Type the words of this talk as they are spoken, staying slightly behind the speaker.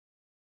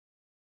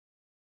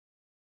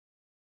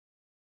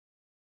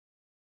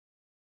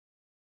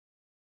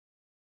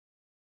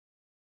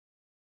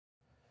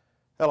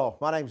Hello,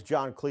 my name is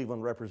John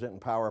Cleveland, representing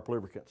Power Up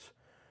Lubricants.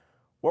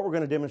 What we're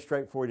going to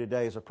demonstrate for you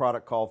today is a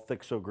product called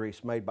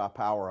Thixogrease made by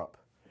Power Up.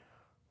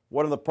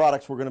 One of the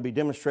products we're going to be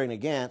demonstrating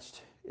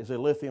against is a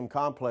lithium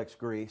complex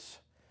grease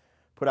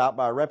put out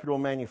by a reputable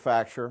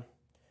manufacturer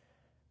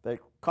that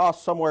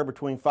costs somewhere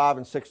between $5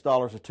 and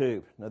 $6 a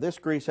tube. Now this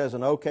grease has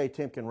an OK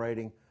Timken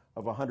rating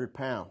of 100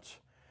 pounds.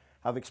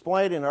 I've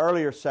explained in an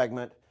earlier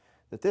segment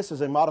that this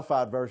is a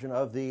modified version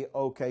of the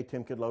OK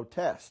Timken load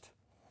test.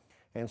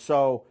 And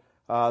so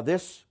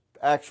this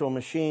actual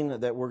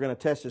machine that we're going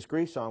to test this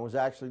grease on was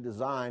actually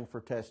designed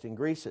for testing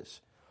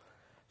greases.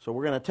 So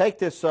we're going to take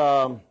this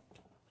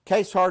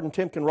case-hardened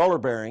Timken roller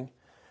bearing.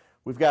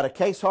 We've got a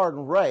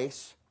case-hardened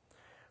race.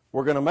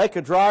 We're going to make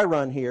a dry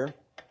run here.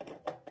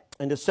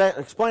 And to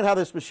explain how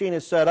this machine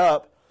is set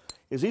up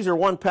is these are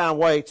 1 pound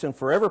weights, and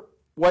for every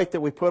weight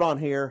that we put on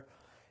here,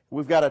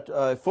 we've got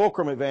a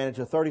fulcrum advantage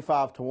of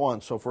 35 to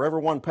 1. So for every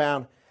 1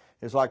 pound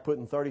is like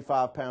putting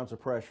 35 pounds of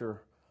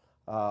pressure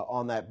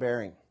on that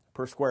bearing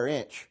per square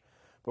inch.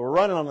 But we're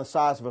running on the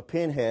size of a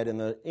pinhead, and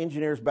the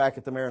engineers back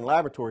at the Marion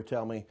Laboratory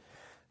tell me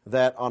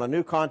that on a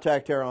new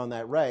contact error on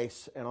that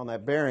race and on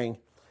that bearing,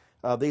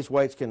 these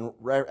weights can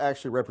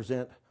actually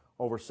represent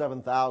over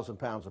 7,000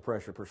 pounds of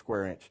pressure per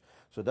square inch.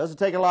 So it doesn't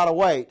take a lot of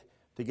weight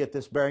to get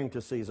this bearing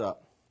to seize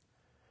up.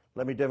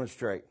 Let me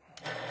demonstrate.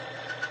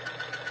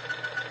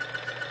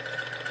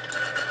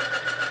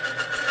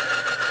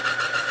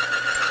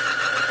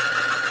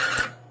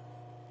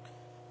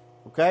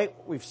 Okay,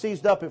 we've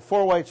seized up at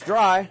 4 weights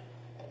dry.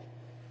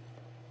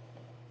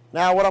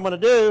 Now what I'm going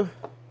to do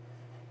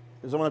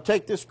is I'm going to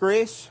take this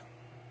grease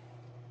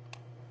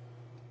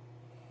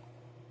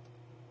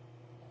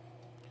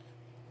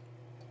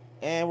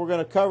and we're going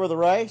to cover the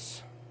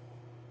race.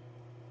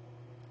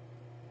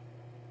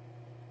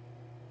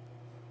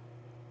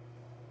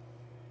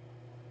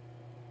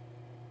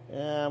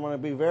 And I'm going to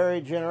be very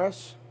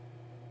generous.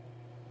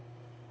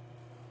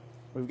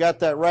 We've got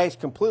that race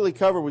completely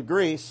covered with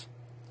grease.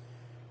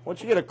 I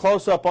want you to get a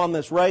close-up on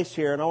this race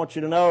here, and I want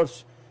you to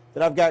notice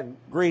that I've got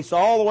grease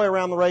all the way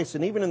around the race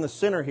and even in the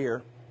center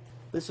here.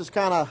 This is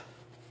kind of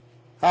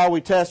how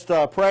we test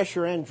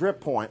pressure and drip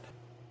point.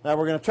 Now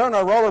we're going to turn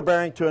our roller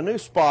bearing to a new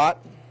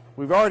spot.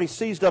 We've already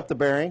seized up the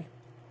bearing.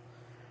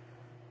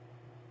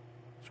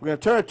 So we're going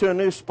to turn it to a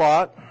new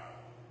spot.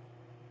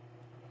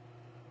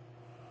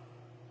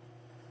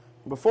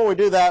 Before we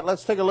do that,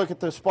 let's take a look at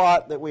the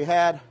spot that we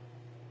had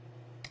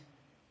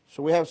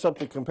so we have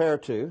something to compare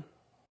to.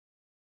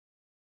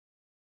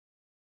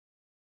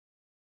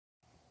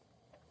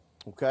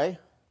 Okay,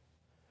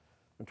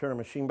 I'm turn the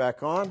machine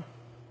back on.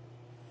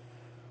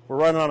 We're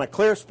running on a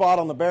clear spot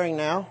on the bearing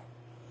now.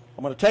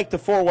 I'm going to take the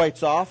 4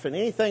 weights off, and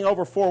anything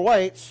over 4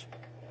 weights,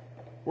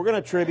 we're going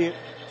to attribute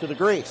to the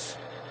grease.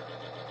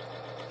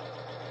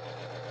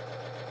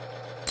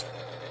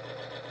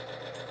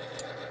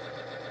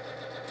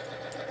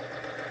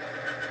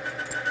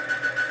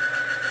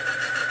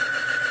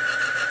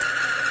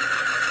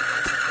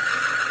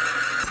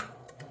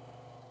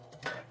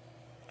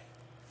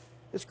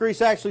 This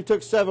grease actually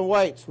took 7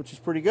 weights, which is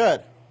pretty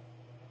good. I'm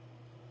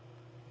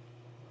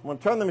going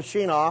to turn the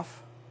machine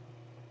off.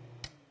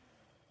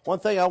 One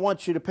thing I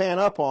want you to pan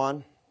up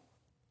on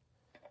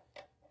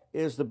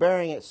is the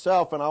bearing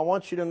itself, and I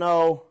want you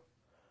to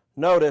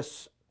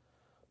notice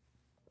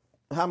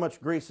how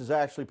much grease is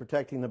actually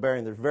protecting the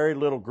bearing. There's very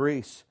little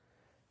grease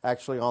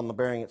actually on the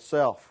bearing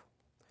itself.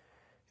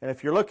 And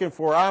if you're looking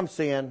for what I'm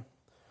seeing,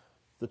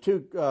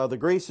 the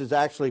grease is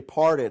actually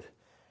parted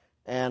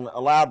and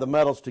allowed the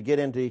metals to get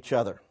into each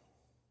other.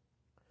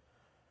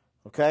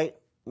 Okay,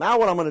 now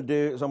what I'm going to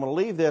do is I'm going to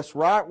leave this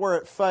right where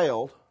it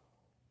failed.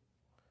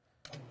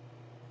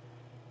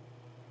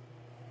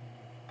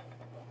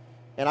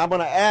 And I'm going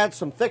to add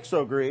some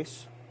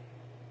Thixogrease.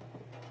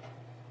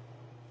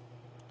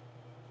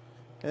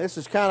 And this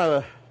is kind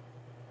of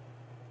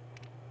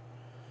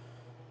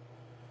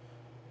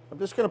I'm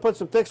just going to put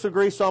some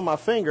Thixogrease on my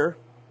finger.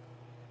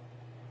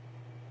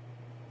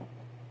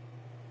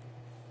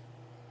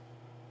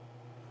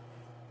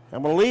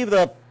 I'm going to leave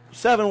the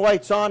 7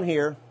 weights on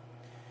here,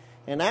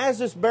 and as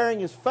this bearing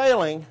is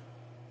failing,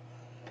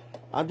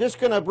 I'm just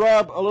going to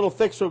rub a little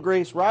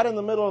Thixogrease right in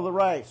the middle of the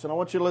race, and I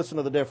want you to listen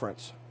to the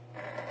difference.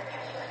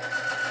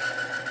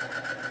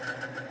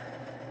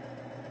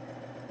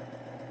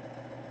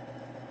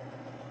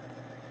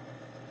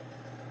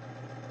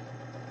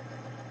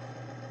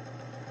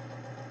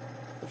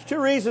 There's 2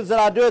 reasons that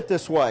I do it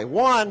this way.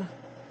 One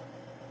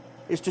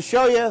is to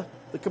show you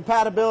the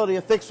compatibility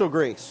of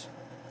Thixogrease.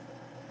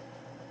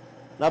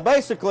 Now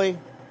basically,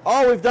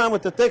 all we've done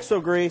with the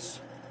Thixogrease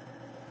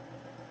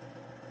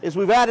is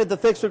we've added the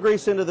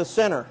Thixogrease into the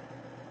center.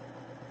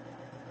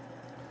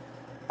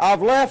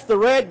 I've left the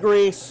red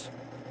grease,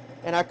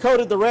 and I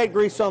coated the red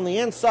grease on the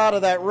inside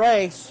of that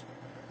race,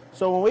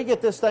 so when we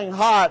get this thing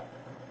hot,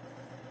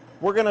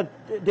 we're going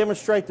to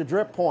demonstrate the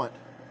drip point.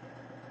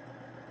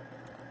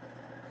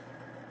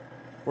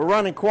 We're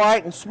running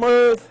quiet and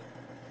smooth.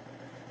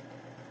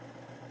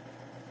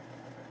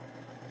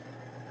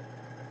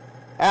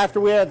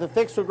 After we add the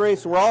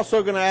Thixogrease, we're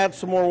also going to add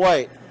some more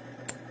weight.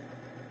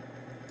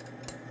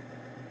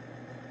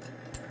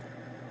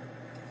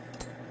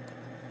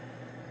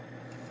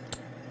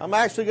 I'm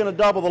actually going to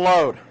double the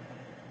load.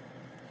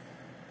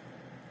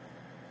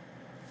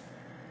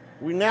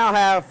 We now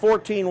have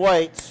 14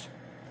 weights.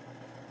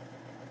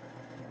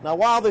 Now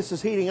while this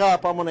is heating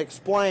up, I'm going to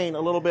explain a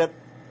little bit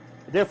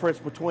the difference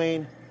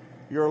between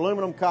your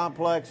aluminum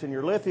complex and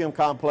your lithium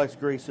complex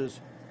greases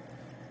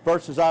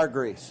versus our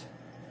grease.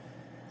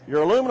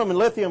 Your aluminum and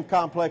lithium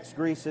complex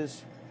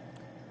greases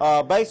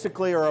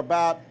basically are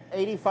about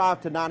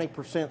 85 to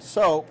 90%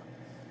 soap,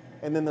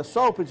 and then the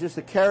soap is just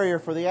a carrier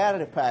for the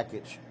additive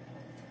package.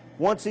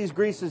 Once these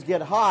greases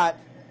get hot,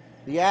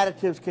 the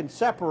additives can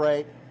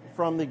separate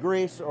from the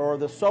grease or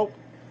the soap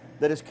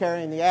that is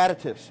carrying the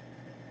additives.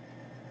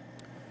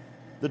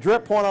 The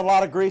drip point on a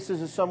lot of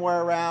greases is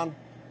somewhere around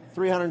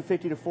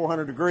 350 to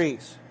 400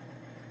 degrees.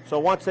 So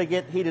once they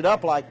get heated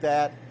up like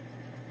that,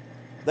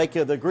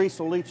 the grease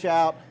will leach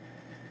out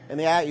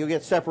and you'll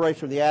get separation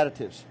from the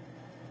additives.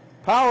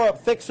 Power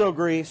Up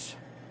Thixogrease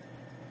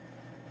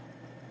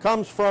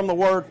comes from the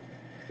word,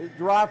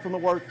 derived from the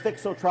word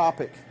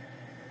thixotropic.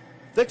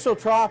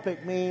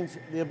 Thixotropic means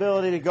the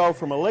ability to go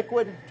from a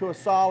liquid to a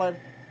solid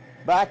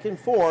back and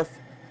forth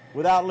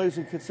without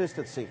losing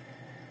consistency.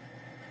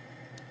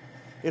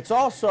 It's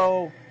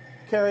also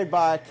carried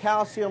by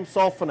calcium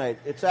sulfonate.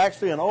 It's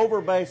actually an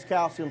over-based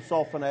calcium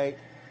sulfonate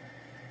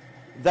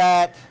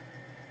that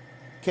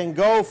can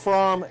go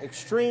from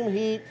extreme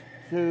heat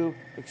to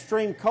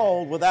extreme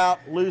cold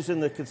without losing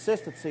the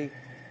consistency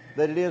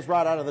that it is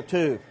right out of the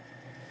tube.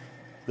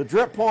 The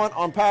drip point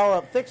on Power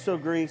Up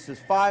Thixogrease is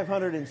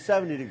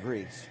 570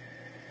 degrees.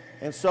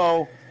 And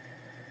so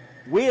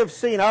we have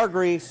seen our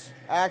grease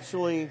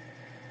actually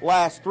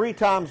last 3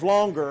 times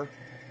longer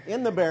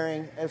in the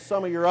bearing as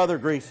some of your other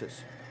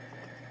greases.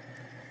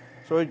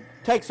 So it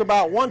takes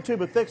about 1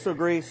 tube of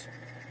Thixogrease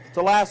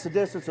to last the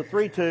distance of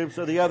 3 tubes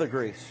of the other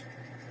grease.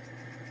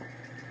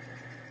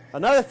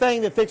 Another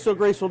thing that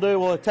Thixogrease will do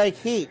will take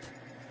heat.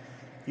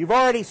 You've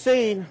already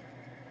seen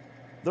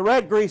the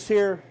red grease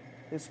here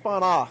is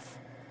spun off.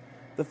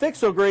 The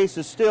Thixogrease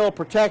is still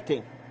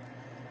protecting.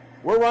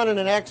 We're running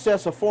in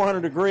excess of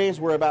 400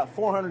 degrees. We're about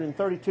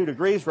 432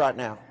 degrees right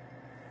now.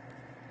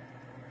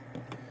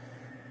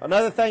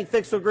 Another thing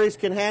Thixogrease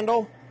can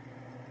handle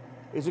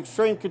is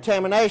extreme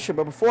contamination.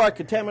 But before I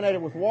contaminate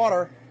it with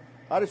water,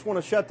 I just want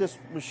to shut this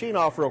machine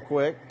off real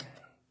quick.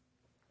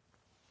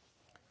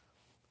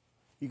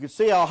 You can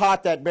see how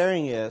hot that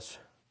bearing is.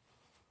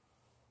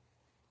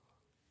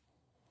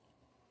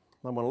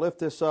 I'm going to lift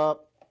this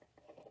up,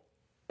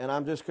 and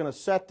I'm just going to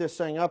set this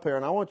thing up here,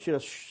 and I want you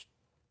to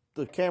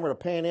the camera to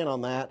pan in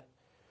on that,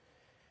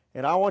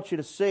 and I want you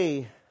to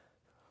see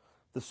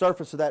the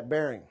surface of that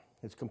bearing.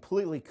 It's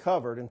completely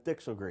covered in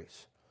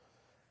Thixogrease.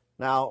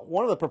 Now,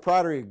 one of the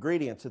proprietary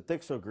ingredients of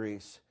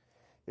Thixogrease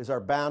is our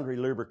boundary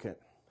lubricant.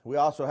 We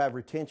also have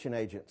retention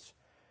agents.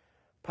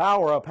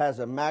 Power Up has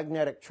a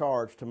magnetic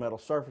charge to metal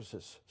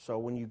surfaces, so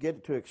when you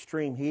get to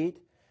extreme heat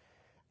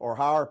or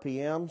high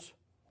RPMs,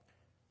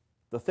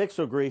 the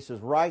Thixogrease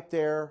is right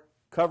there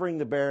covering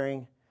the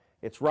bearing.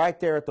 It's right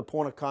there at the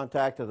point of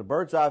contact. At the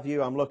bird's eye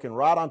view, I'm looking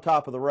right on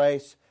top of the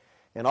race,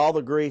 and all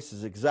the grease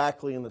is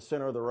exactly in the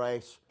center of the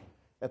race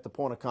at the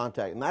point of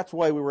contact. And that's the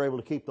way we were able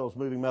to keep those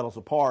moving metals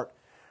apart.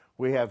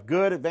 We have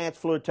good advanced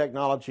fluid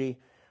technology.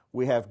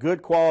 We have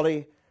good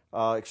quality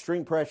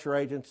extreme pressure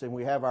agents, and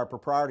we have our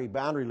proprietary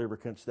boundary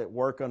lubricants that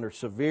work under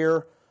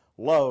severe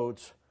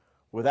loads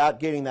without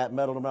getting that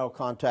metal-to-metal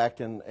contact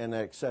and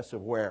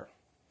excessive wear.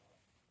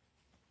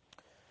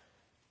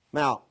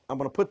 Now, I'm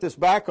going to put this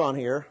back on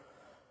here,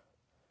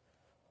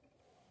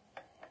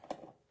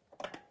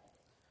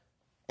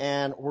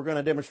 and we're going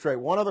to demonstrate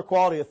one other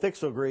quality of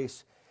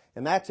Thixogrease,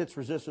 and that's its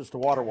resistance to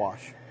water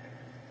wash.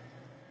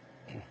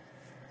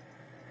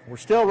 We're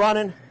still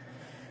running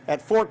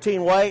at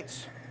 14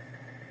 weights,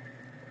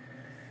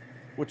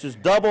 which is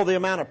double the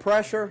amount of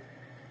pressure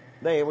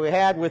that we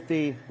had with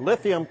the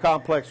lithium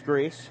complex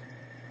grease.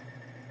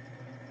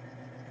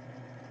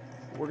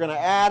 We're going to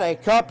add a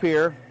cup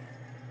here,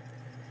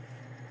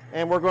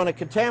 and we're going to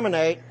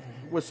contaminate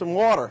with some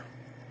water.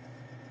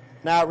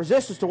 Now,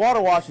 resistance to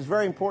water wash is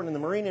very important in the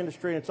marine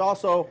industry, and it's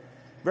also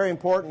very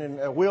important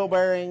in wheel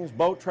bearings,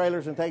 boat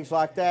trailers, and things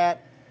like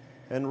that.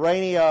 In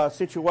rainy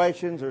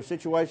situations or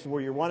situations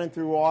where you're running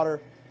through water,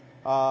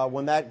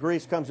 when that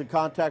grease comes in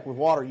contact with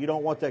water, you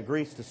don't want that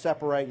grease to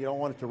separate. You don't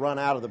want it to run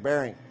out of the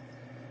bearing.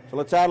 So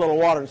let's add a little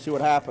water and see what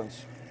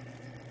happens.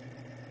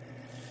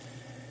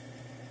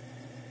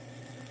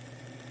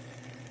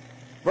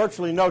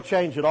 Virtually no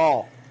change at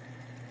all.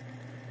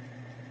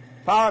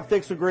 Power Up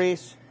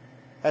Thixogrease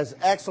has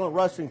excellent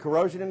rust and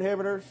corrosion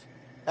inhibitors,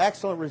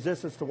 excellent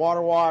resistance to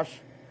water wash,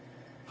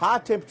 high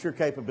temperature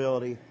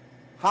capability,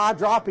 high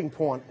dropping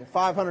point at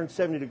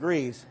 570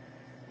 degrees,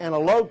 and a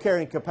load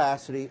carrying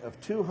capacity of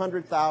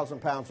 200,000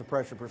 pounds of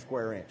pressure per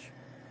square inch.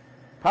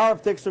 Power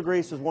Up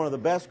Thixogrease is one of the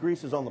best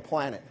greases on the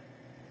planet.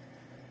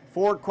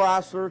 Ford,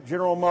 Chrysler,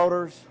 General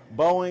Motors,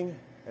 Boeing,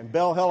 and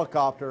Bell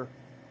Helicopter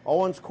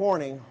Owens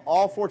Corning,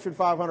 all Fortune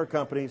 500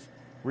 companies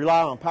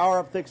rely on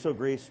power-up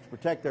Thixogrease to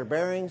protect their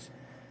bearings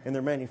in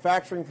their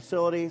manufacturing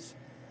facilities.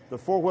 The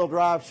four-wheel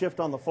drive shift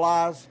on the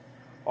flies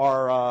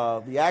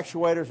are, the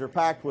actuators are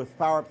packed with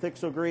power-up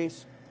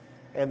Thixogrease,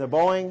 and the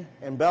Boeing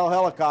and Bell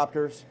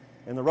helicopters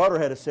and the rotor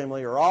head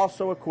assembly are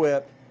also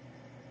equipped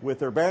with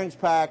their bearings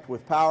packed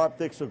with power-up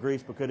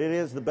Thixogrease because it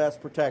is the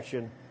best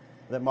protection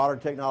that modern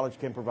technology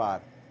can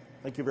provide.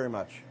 Thank you very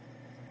much.